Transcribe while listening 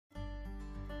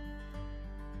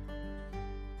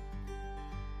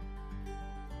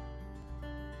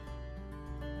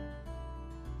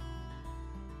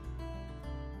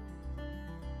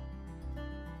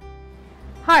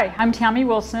Hi, I'm Tammy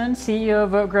Wilson, CEO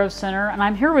of Oak Grove Center, and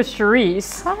I'm here with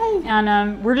Sherice. Hi.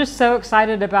 And we're just so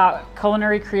excited about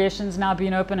Culinary Creations now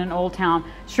being open in Old Town.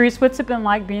 Sherice, what's it been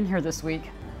like being here this week?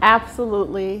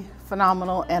 Absolutely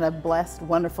phenomenal and a blessed,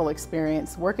 wonderful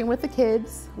experience. Working with the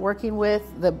kids, working with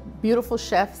the beautiful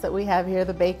chefs that we have here,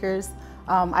 the bakers.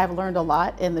 I've learned a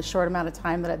lot in the short amount of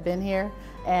time that I've been here,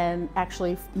 and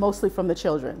actually mostly from the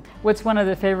children. What's one of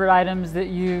the favorite items that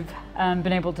you've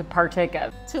been able to partake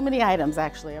of? Too many items,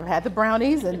 actually. I've had the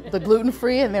brownies and the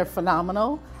gluten-free, and they're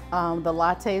phenomenal. The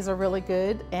lattes are really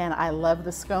good, and I love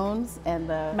the scones and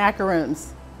the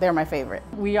macaroons. They're my favorite.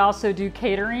 We also do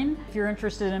catering. If you're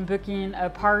interested in booking a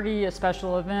party, a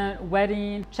special event,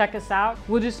 wedding, check us out.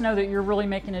 We'll just know that you're really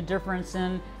making a difference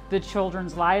in the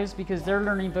children's lives because they're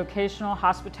learning vocational,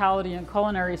 hospitality, and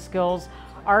culinary skills.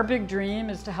 Our big dream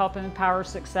is to help empower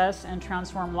success and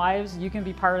transform lives. You can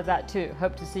be part of that too.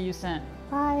 Hope to see you soon.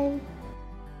 Bye.